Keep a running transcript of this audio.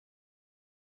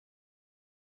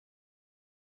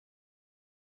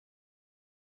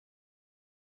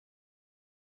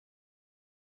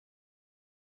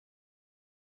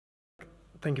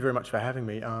Thank you very much for having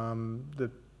me.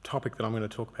 The topic that I'm going to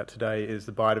talk about today is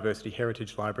the Biodiversity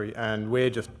Heritage Library, and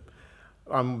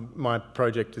my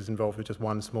project is involved with just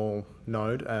one small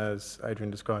node, as Adrian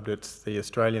described. It's the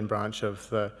Australian branch of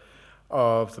the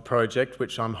project,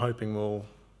 which I'm hoping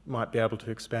might be able to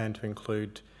expand to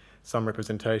include some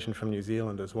representation from New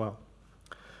Zealand as well.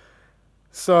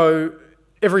 So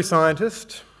every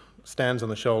scientist stands on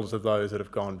the shoulders of those that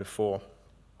have gone before.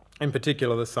 In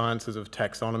particular, the sciences of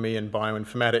taxonomy and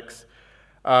bioinformatics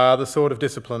are the sort of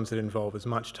disciplines that involve as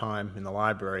much time in the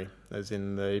library as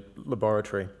in the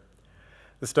laboratory.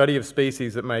 The study of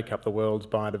species that make up the world's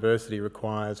biodiversity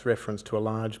requires reference to a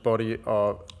large body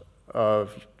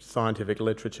of scientific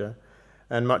literature,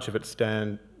 and much of it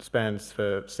spans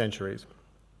for centuries.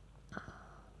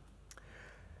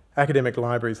 Academic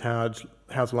libraries house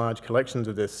large collections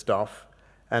of this stuff,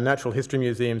 and natural history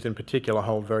museums in particular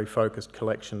hold very focused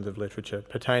collections of literature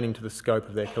pertaining to the scope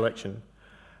of their collection.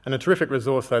 And a terrific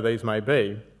resource though these may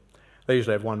be, they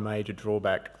usually have one major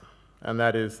drawback, and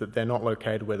that is that they're not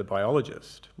located where the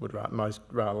biologist would most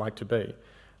rather like to be,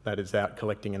 that is out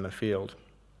collecting in the field.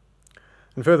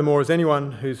 And furthermore, as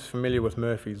anyone who's familiar with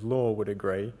Murphy's Law would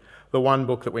agree, the one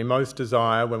book that we most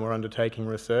desire when we're undertaking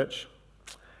research,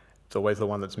 it's always the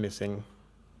one that's missing,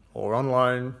 or on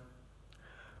loan,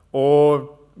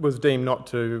 or was deemed not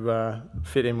to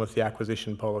fit in with the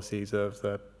acquisition policies of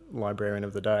the librarian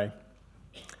of the day.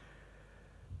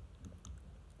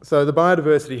 So the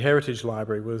Biodiversity Heritage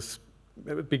Library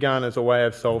it began as a way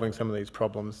of solving some of these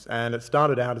problems, and it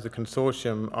started out as a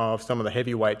consortium of some of the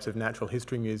heavyweights of natural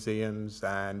history museums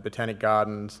and botanic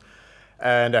gardens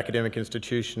and academic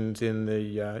institutions in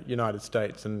the United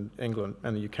States and England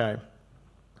and the UK.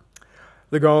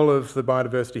 The goal of the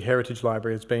Biodiversity Heritage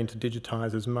Library has been to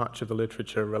digitise as much of the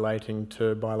literature relating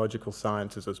to biological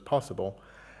sciences as possible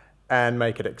and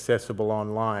make it accessible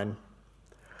online.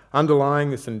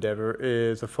 Underlying this endeavour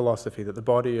is a philosophy that the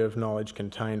body of knowledge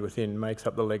contained within makes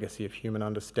up the legacy of human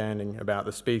understanding about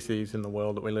the species in the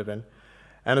world that we live in,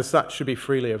 and as such should be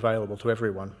freely available to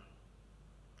everyone.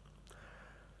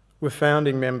 With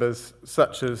founding members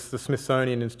such as the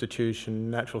Smithsonian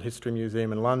Institution, Natural History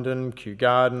Museum in London, Kew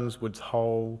Gardens, Woods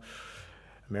Hole,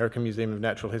 American Museum of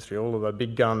Natural History, all of the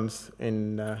big guns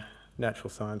in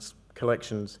natural science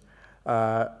collections,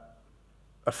 a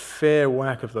fair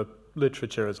whack of the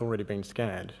literature has already been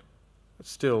scanned. It's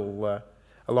still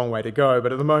a long way to go,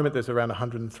 but at the moment there's around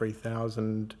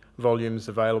 103,000 volumes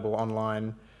available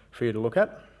online for you to look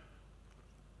at.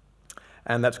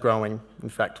 And that's growing. In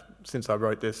fact, since I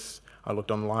wrote this, I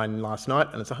looked online last night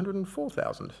and it's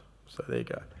 104,000. So there you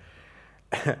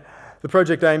go. The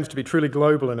project aims to be truly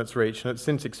global in its reach, and it's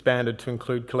since expanded to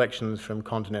include collections from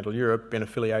continental Europe in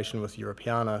affiliation with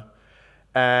Europeana,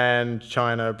 and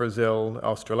China, Brazil,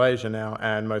 Australasia now,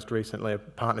 and most recently a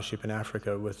partnership in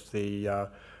Africa with the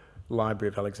Library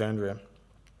of Alexandria.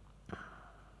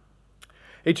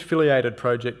 Each affiliated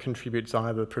project contributes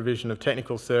either the provision of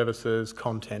technical services,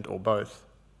 content, or both.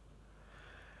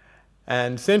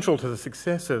 And central to the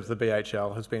success of the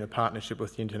BHL has been a partnership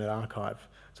with the Internet Archive.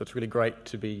 So it's really great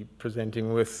to be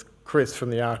presenting with Chris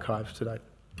from the Archive today.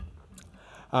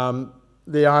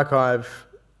 The Archive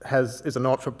is a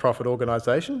not-for-profit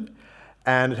organisation,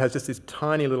 and it has just this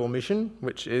tiny little mission,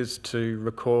 which is to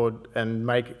record and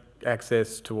make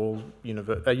access to all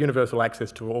universal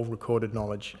access to all recorded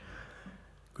knowledge.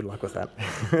 Good luck with that.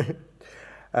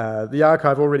 The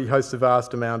archive already hosts a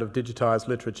vast amount of digitised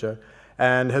literature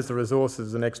and has the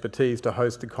resources and expertise to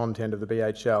host the content of the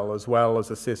BHL, as well as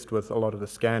assist with a lot of the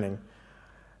scanning.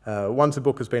 Once a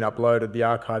book has been uploaded, the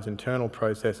archive's internal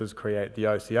processes create the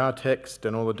OCR text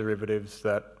and all the derivatives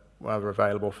that are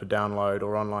available for download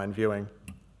or online viewing.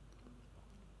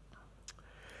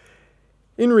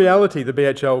 In reality, the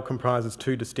BHL comprises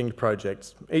two distinct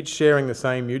projects, each sharing the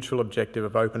same mutual objective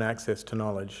of open access to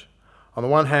knowledge. On the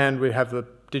one hand, we have the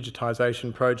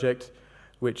digitisation project,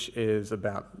 which is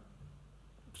about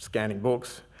scanning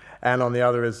books, and on the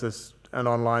other is an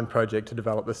online project to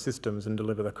develop the systems and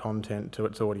deliver the content to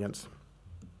its audience.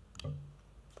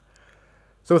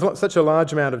 So with such a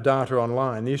large amount of data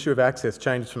online, the issue of access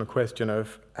changes from a question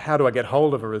of how do I get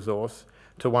hold of a resource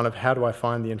to one of how do I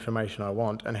find the information I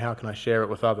want and how can I share it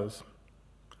with others.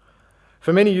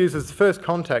 For many users, the first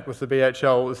contact with the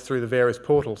BHL is through the various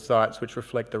portal sites which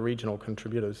reflect the regional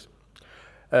contributors.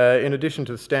 In addition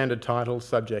to the standard titles,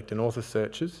 subject and author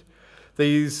searches,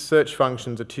 these search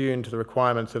functions are tuned to the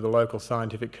requirements of the local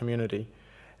scientific community,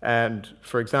 and,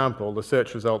 for example, the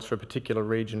search results for a particular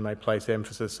region may place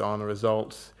emphasis on the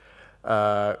results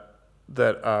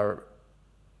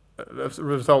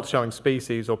results showing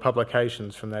species or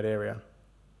publications from that area.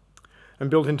 And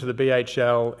built into the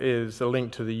BHL is a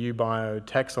link to the UBio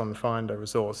Taxon Finder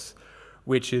resource,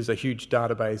 which is a huge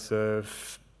database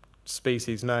of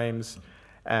species names,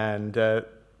 and the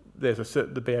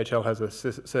BHL has a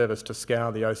service to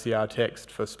scour the OCR text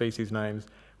for species names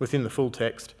within the full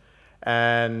text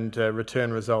and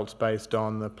return results based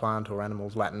on the plant or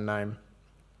animal's Latin name.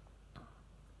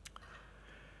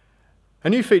 A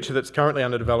new feature that's currently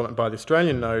under development by the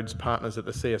Australian node's partners at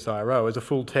the CSIRO is a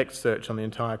full text search on the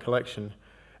entire collection.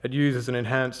 It uses an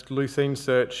enhanced leucine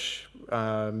search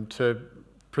to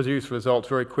produce results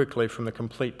very quickly from the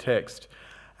complete text,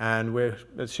 and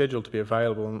it's scheduled to be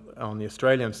available on the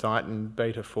Australian site in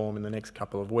beta form in the next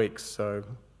couple of weeks, so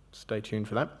stay tuned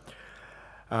for that.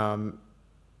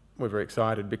 We're very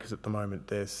excited because at the moment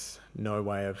there's no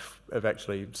way of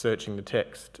actually searching the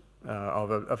text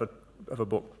of a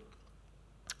book.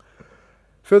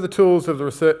 Further tools for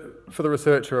the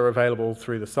researcher are available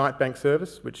through the SiteBank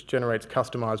service, which generates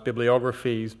customised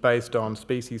bibliographies based on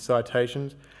species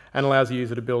citations and allows the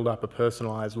user to build up a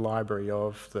personalised library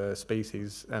of the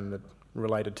species and the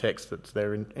related text that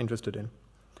they're interested in.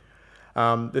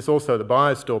 There's also the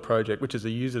BioStore project, which is a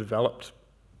user-developed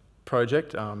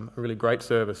project, a really great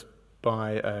service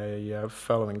by a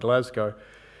fellow in Glasgow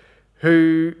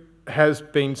who has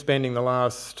been spending the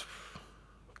last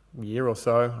year or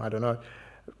so, I don't know,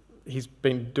 he's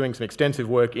been doing some extensive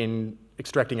work in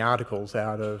extracting articles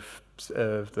out of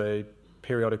the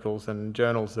periodicals and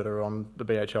journals that are on the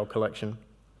BHL collection,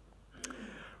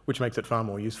 which makes it far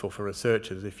more useful for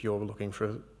researchers if you're looking for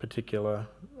a particular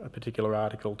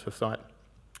article to cite.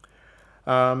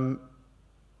 So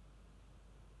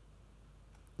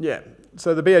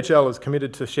the BHL is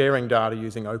committed to sharing data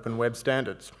using open web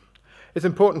standards. It's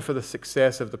important for the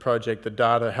success of the project that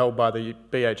data held by the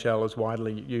BHL is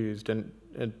widely used and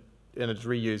it's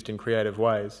reused in creative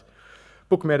ways.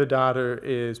 Book metadata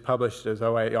is published as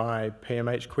OAI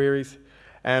PMH queries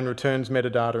and returns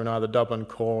metadata in either Dublin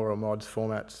Core or MODS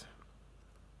formats.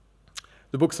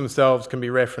 The books themselves can be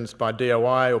referenced by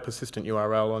DOI or persistent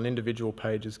URL, and individual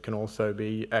pages can also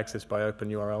be accessed by open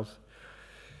URLs.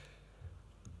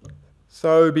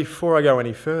 So before I go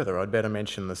any further, I'd better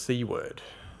mention the C word.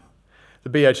 The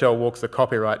BHL walks the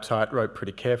copyright tightrope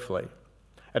pretty carefully.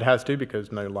 It has to,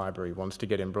 because no library wants to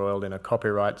get embroiled in a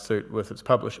copyright suit with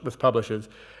publishers,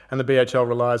 and the BHL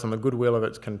relies on the goodwill of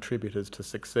its contributors to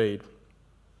succeed.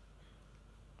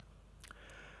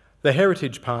 The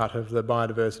heritage part of the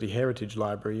Biodiversity Heritage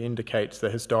Library indicates the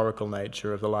historical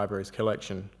nature of the library's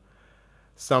collection.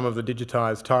 Some of the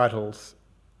digitised titles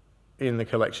in the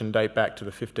collection date back to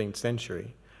the 15th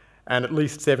century, and at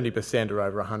least 70% are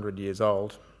over 100 years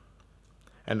old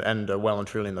and are well and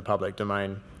truly in the public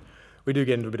domain. We do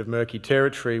get into a bit of murky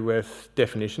territory with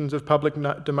definitions of public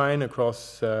domain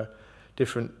across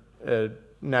different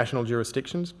national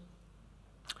jurisdictions.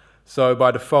 So by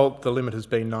default, the limit has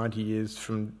been 90 years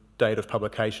from date of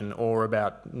publication, or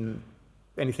about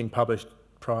anything published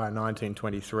prior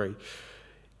 1923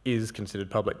 is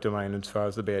considered public domain as far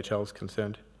as the BHL is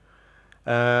concerned.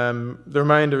 The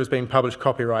remainder has been published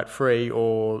copyright-free,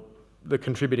 or the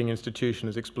contributing institution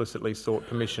has explicitly sought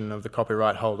permission of the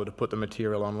copyright holder to put the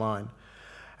material online.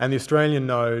 And the Australian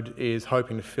node is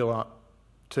hoping to fill up,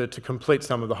 to complete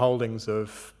some of the holdings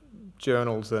of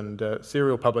journals and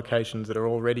serial publications that are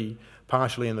already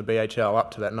partially in the BHL up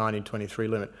to that 1923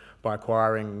 limit by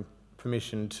acquiring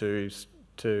permission to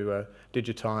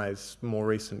digitise more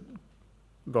recent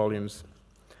volumes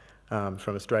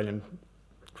from Australian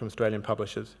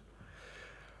publishers.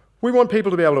 We want people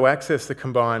to be able to access the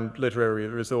combined literary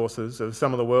resources of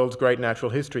some of the world's great natural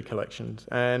history collections,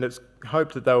 and it's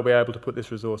hoped that they will be able to put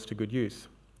this resource to good use.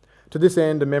 To this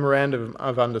end, a memorandum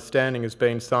of understanding has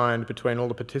been signed between all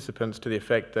the participants to the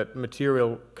effect that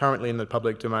material currently in the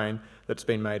public domain that's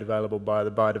been made available by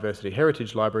the Biodiversity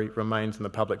Heritage Library remains in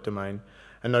the public domain,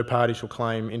 and no party shall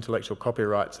claim intellectual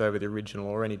copyrights over the original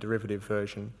or any derivative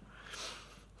version.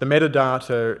 The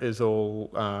metadata is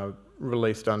all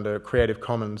released under Creative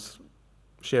Commons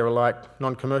share-alike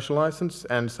non-commercial license,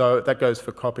 and so that goes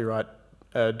for copyright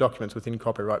documents within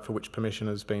copyright for which permission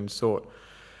has been sought.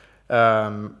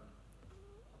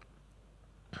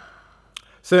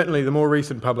 Certainly, the more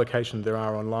recent publications there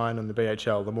are online on the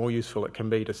BHL, the more useful it can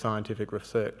be to scientific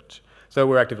research. So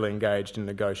we're actively engaged in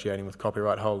negotiating with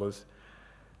copyright holders.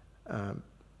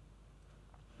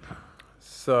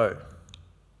 So,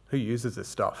 who uses this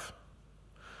stuff?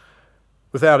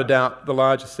 Without a doubt, the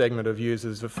largest segment of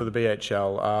users for the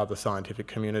BHL are the scientific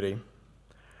community.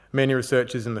 Many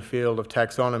researchers in the field of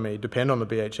taxonomy depend on the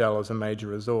BHL as a major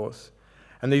resource,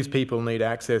 and these people need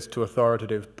access to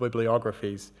authoritative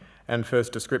bibliographies and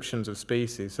first descriptions of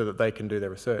species so that they can do their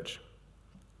research.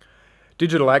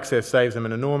 Digital access saves them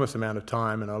an enormous amount of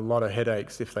time and a lot of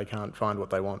headaches if they can't find what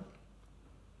they want.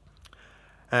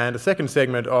 And a second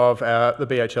segment of the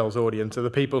BHL's audience are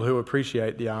the people who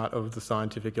appreciate the art of the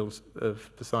scientific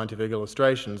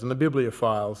illustrations and the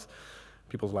bibliophiles,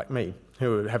 people like me,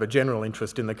 who have a general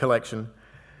interest in the collection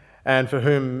and for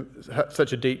whom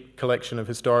such a deep collection of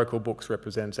historical books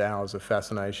represents hours of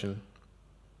fascination.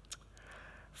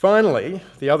 Finally,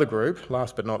 the other group,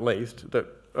 last but not least,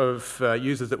 of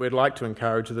users that we'd like to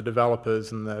encourage are the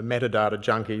developers and the metadata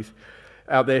junkies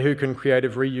out there who can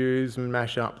creatively reuse and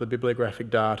mash up the bibliographic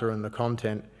data and the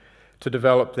content to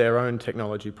develop their own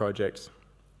technology projects.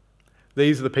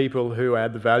 These are the people who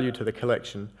add the value to the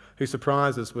collection, who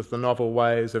surprise us with the novel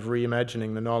ways of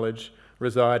reimagining the knowledge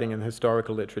residing in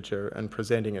historical literature and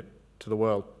presenting it to the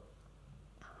world.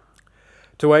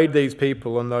 To aid these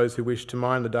people and those who wish to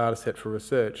mine the dataset for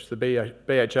research, the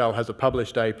BHL has a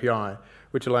published API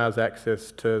which allows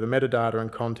access to the metadata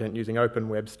and content using open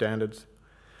web standards.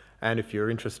 And if you're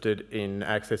interested in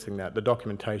accessing that, the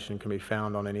documentation can be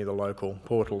found on any of the local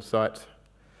portal sites.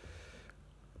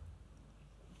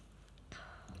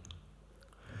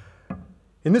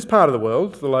 In this part of the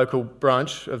world, the local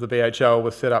branch of the BHL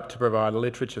was set up to provide a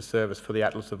literature service for the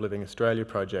Atlas of Living Australia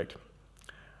project.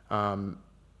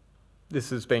 This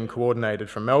has been coordinated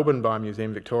from Melbourne by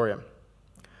Museum Victoria.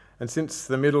 And since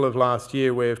the middle of last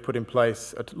year, we've put in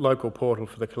place a local portal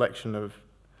for the collection of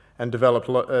and developed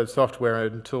software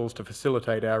and tools to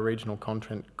facilitate our regional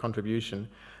content contribution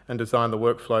and design the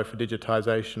workflow for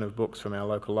digitisation of books from our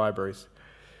local libraries.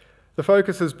 The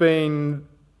focus has been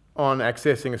on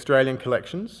accessing Australian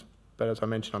collections, but as I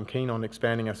mentioned, I'm keen on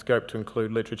expanding our scope to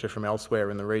include literature from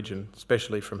elsewhere in the region,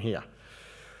 especially from here.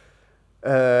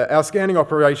 Our scanning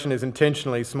operation is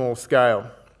intentionally small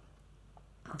scale.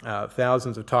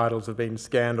 Thousands of titles have been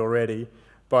scanned already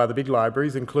by the big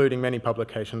libraries, including many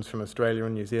publications from Australia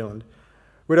and New Zealand.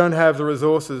 We don't have the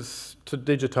resources to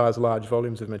digitise large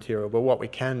volumes of material, but what we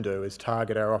can do is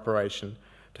target our operation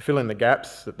to fill in the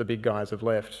gaps that the big guys have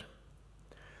left.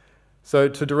 So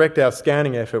to direct our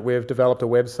scanning effort, we have developed a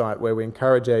website where we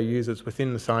encourage our users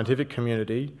within the scientific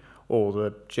community or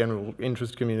the general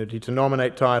interest community to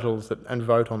nominate titles and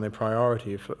vote on their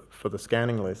priority for the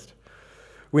scanning list.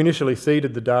 We initially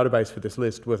seeded the database for this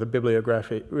list with a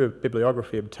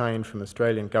bibliography obtained from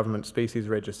Australian government species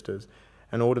registers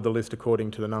and ordered the list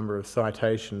according to the number of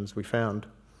citations we found.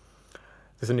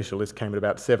 This initial list came at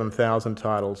about 7,000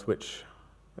 titles, which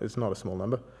is not a small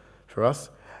number for us,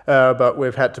 but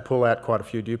we've had to pull out quite a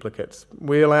few duplicates.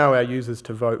 We allow our users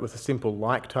to vote with a simple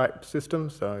like type system,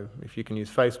 so if you can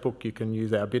use Facebook, you can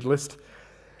use our bid list,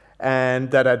 and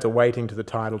that adds a weighting to the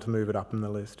title to move it up in the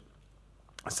list.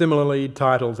 Similarly,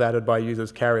 titles added by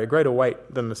users carry a greater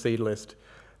weight than the seed list,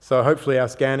 so hopefully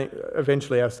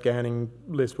eventually our scanning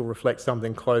list will reflect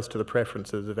something close to the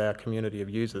preferences of our community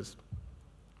of users.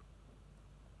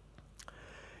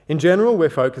 In general,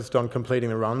 we're focused on completing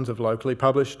the runs of locally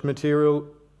published material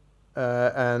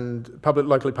and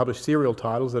locally published serial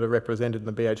titles that are represented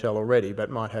in the BHL already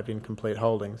but might have incomplete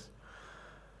holdings.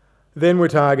 Then we're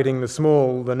targeting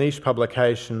the niche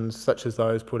publications such as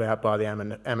those put out by the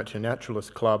amateur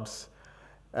naturalist clubs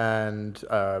and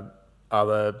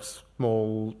other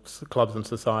small clubs and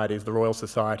societies, the Royal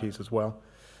Societies as well.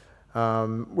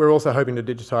 We're also hoping to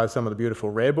digitise some of the beautiful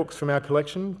rare books from our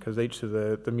collection because each of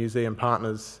the museum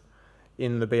partners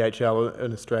in the BHL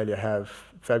in Australia have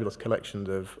fabulous collections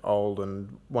of old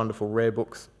and wonderful rare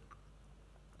books.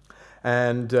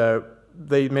 And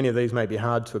many of these may be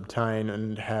hard to obtain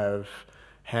and have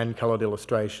hand-coloured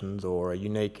illustrations or are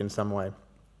unique in some way.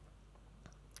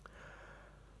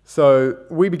 So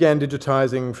we began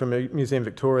digitising from Museum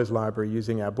Victoria's library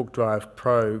using our BookDrive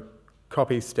Pro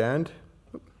copy stand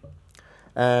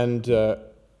and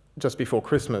just before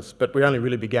Christmas, but we only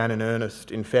really began in earnest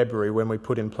in February when we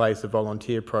put in place a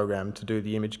volunteer program to do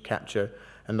the image capture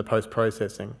and the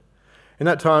post-processing. In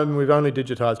that time, we've only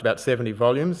digitised about 70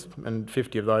 volumes, and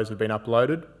 50 of those have been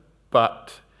uploaded,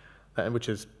 which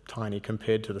is tiny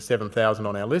compared to the 7,000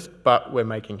 on our list, but we're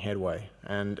making headway,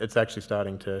 and it's actually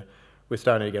we're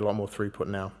starting to get a lot more throughput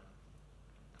now.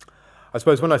 I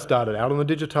suppose when I started out on the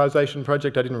digitisation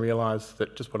project, I didn't realise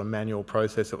that just what a manual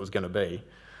process it was going to be.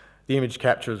 The image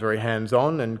capture is very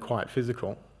hands-on and quite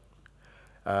physical.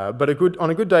 But on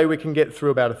a good day, we can get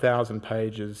through about 1,000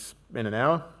 pages in an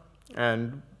hour,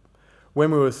 and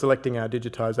when we were selecting our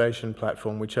digitisation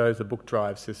platform, we chose the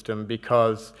BookDrive system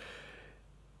because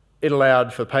it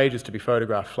allowed for pages to be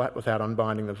photographed flat without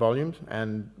unbinding the volumes,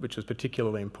 and which was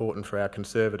particularly important for our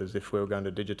conservators if we were going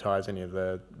to digitise any of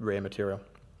the rare material.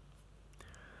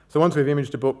 So once we've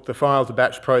imaged a book, the files are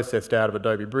batch processed out of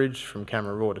Adobe Bridge from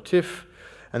Camera Raw to TIFF,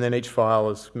 and then each file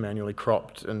is manually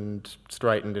cropped and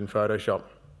straightened in Photoshop.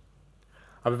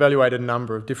 I've evaluated a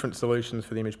number of different solutions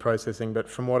for the image processing, but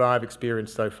from what I've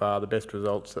experienced so far, the best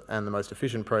results and the most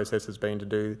efficient process has been to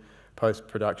do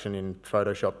post-production in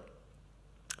Photoshop.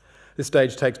 This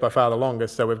stage takes by far the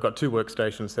longest, so we've got 2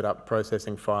 workstations set up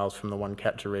processing files from the one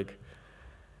capture rig.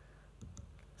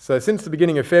 So since the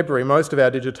beginning of February, most of our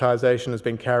digitisation has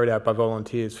been carried out by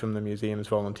volunteers from the museum's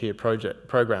volunteer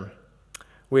program.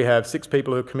 We have 6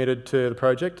 people who are committed to the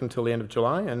project until the end of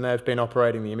July, and they've been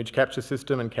operating the image capture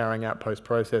system and carrying out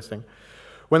post-processing.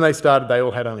 When they started, they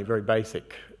all had only very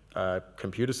basic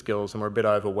computer skills and were a bit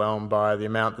overwhelmed by the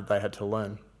amount that they had to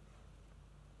learn.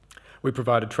 We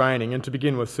provided training and to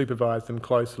begin with supervised them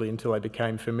closely until they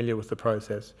became familiar with the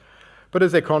process. But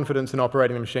as their confidence in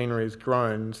operating the machinery has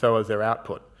grown, so has their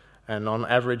output. And on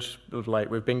average of late,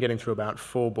 we've been getting through about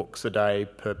 4 books a day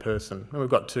per person. And we've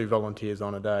got 2 volunteers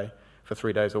on a day for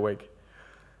 3 days a week.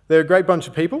 They're a great bunch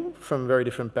of people from very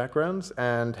different backgrounds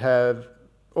and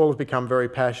all have become very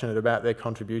passionate about their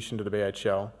contribution to the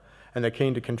BHL, and they're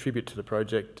keen to contribute to the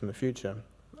project in the future.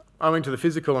 Owing to the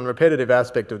physical and repetitive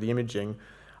aspect of the imaging,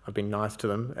 I've been nice to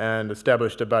them and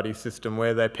established a buddy system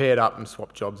where they're paired up and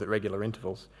swap jobs at regular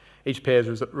intervals. Each pair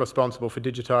is responsible for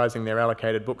digitising their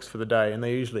allocated books for the day, and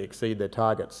they usually exceed their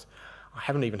targets. I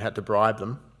haven't even had to bribe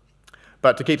them.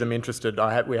 But to keep them interested,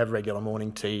 we have regular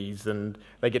morning teas, and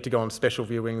they get to go on special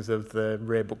viewings of the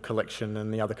rare book collection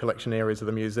and the other collection areas of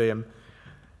the museum,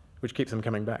 which keeps them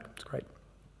coming back. It's great.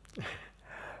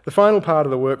 The final part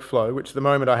of the workflow, which at the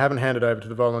moment I haven't handed over to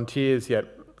the volunteers yet,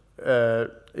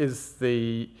 is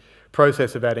the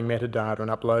process of adding metadata and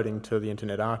uploading to the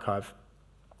Internet Archive.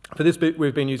 For this bit,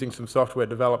 we've been using some software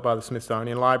developed by the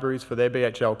Smithsonian Libraries for their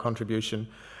BHL contribution,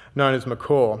 known as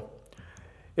Macaw.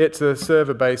 It's a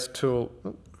server-based tool.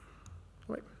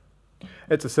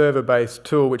 It's a server-based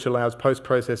tool which allows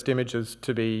post-processed images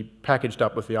to be packaged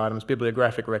up with the item's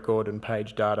bibliographic record and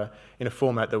page data in a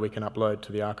format that we can upload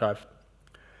to the archive.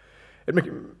 It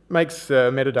makes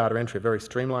metadata entry a very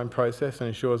streamlined process and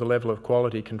ensures a level of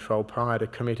quality control prior to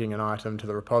committing an item to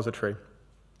the repository.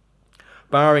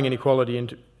 Barring any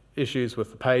quality issues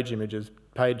with the page images,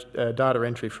 data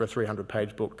entry for a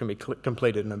 300-page book can be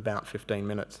completed in about 15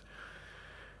 minutes.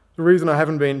 The reason I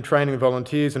haven't been training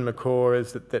volunteers in Macaw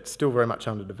is that that's still very much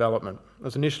under development. It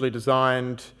was initially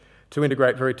designed to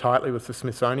integrate very tightly with the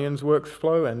Smithsonian's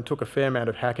workflow and took a fair amount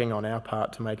of hacking on our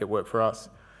part to make it work for us.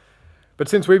 But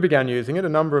since we began using it, a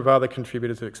number of other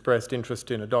contributors have expressed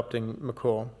interest in adopting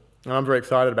Macaw. And I'm very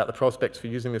excited about the prospects for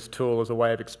using this tool as a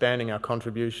way of expanding our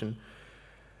contribution.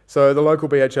 So the local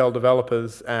BHL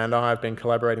developers and I have been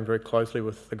collaborating very closely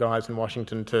with the guys in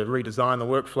Washington to redesign the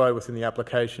workflow within the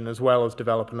application, as well as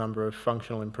develop a number of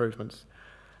functional improvements.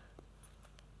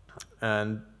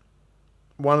 And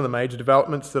one of the major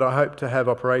developments that I hope to have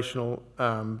operational,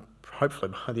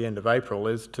 hopefully by the end of April,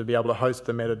 is to be able to host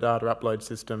the metadata upload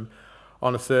system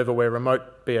on a server where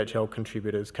remote BHL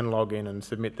contributors can log in and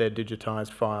submit their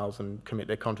digitised files and commit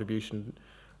their contribution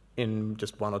in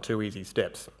just 1 or 2 easy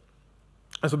steps.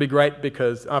 This will be great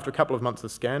because after a couple of months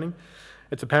of scanning,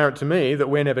 it's apparent to me that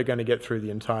we're never going to get through the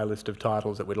entire list of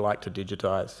titles that we'd like to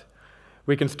digitise.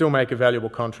 We can still make a valuable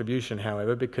contribution,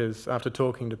 however, because after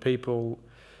talking to people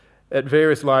at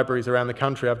various libraries around the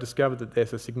country, I've discovered that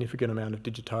there's a significant amount of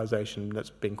digitisation that's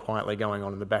been quietly going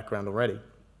on in the background already.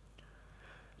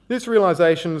 This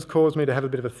realisation has caused me to have a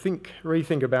bit of a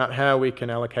rethink about how we can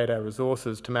allocate our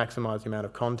resources to maximise the amount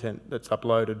of content that's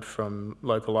uploaded from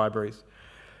local libraries.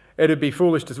 It'd be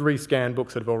foolish to rescan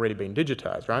books that have already been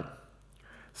digitised, right?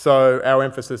 So our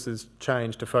emphasis has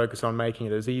changed to focus on making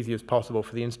it as easy as possible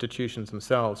for the institutions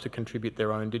themselves to contribute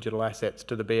their own digital assets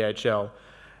to the BHL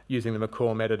using the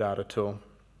Macaw metadata tool.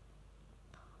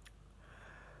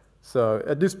 So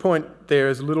at this point, there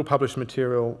is little published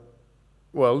material.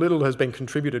 Well, little has been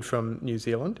contributed from New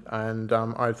Zealand, and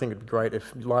I think it'd be great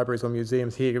if libraries or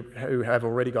museums here who have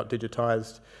already got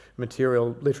digitised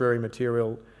material, literary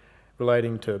material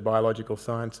relating to biological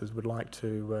sciences would like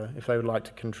to, if they would like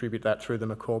to contribute that through the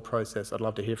Macaw process, I'd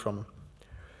love to hear from them.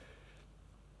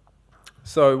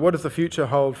 So what does the future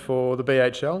hold for the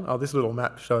BHL? Oh, this little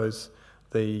map shows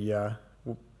the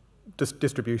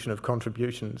distribution of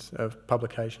contributions of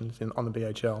publications on the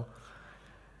BHL.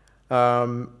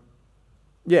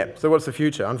 Yeah, so what's the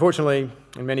future? Unfortunately,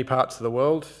 in many parts of the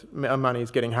world, money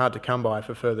is getting hard to come by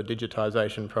for further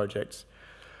digitisation projects.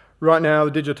 Right now,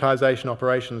 the digitisation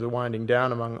operations are winding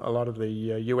down among a lot of the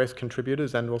US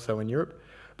contributors and also in Europe,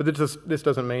 but this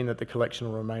doesn't mean that the collection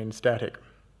will remain static.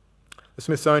 The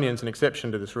Smithsonian's an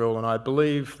exception to this rule, and I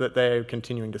believe that they're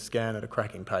continuing to scan at a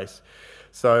cracking pace.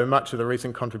 So much of the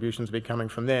recent contributions will be coming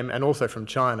from them and also from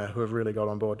China, who have really got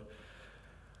on board.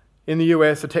 In the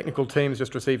US, a technical team has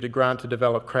just received a grant to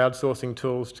develop crowdsourcing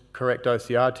tools to correct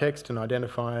OCR text and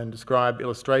identify and describe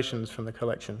illustrations from the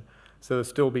collection. So there'll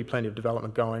still be plenty of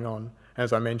development going on.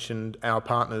 As I mentioned, our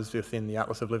partners within the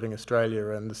Atlas of Living Australia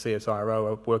and the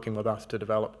CSIRO are working with us to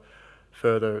develop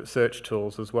further search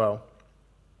tools as well.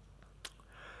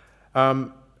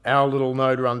 Our little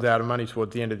node runs out of money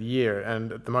towards the end of the year,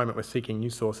 and at the moment we're seeking new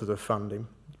sources of funding.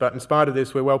 But in spite of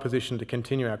this, we're well positioned to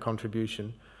continue our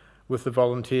contribution with the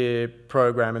volunteer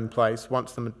program in place. And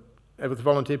once the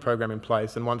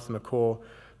Macaw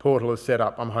portal is set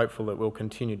up, I'm hopeful that we'll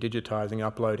continue digitising,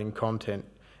 uploading content,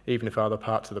 even if other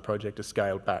parts of the project are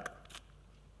scaled back.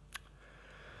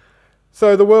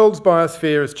 So the world's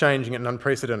biosphere is changing at an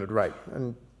unprecedented rate,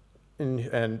 and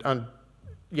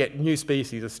yet new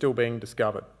species are still being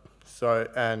discovered.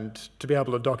 And to be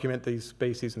able to document these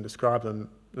species and describe them,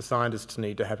 the scientists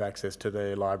need to have access to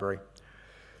their library.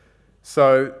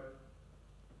 So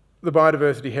the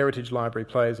Biodiversity Heritage Library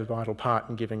plays a vital part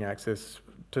in giving access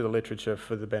to the literature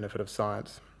for the benefit of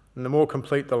science. And the more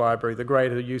complete the library, the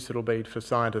greater use it'll be for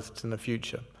scientists in the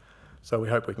future. So we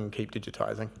hope we can keep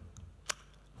digitising.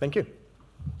 Thank you.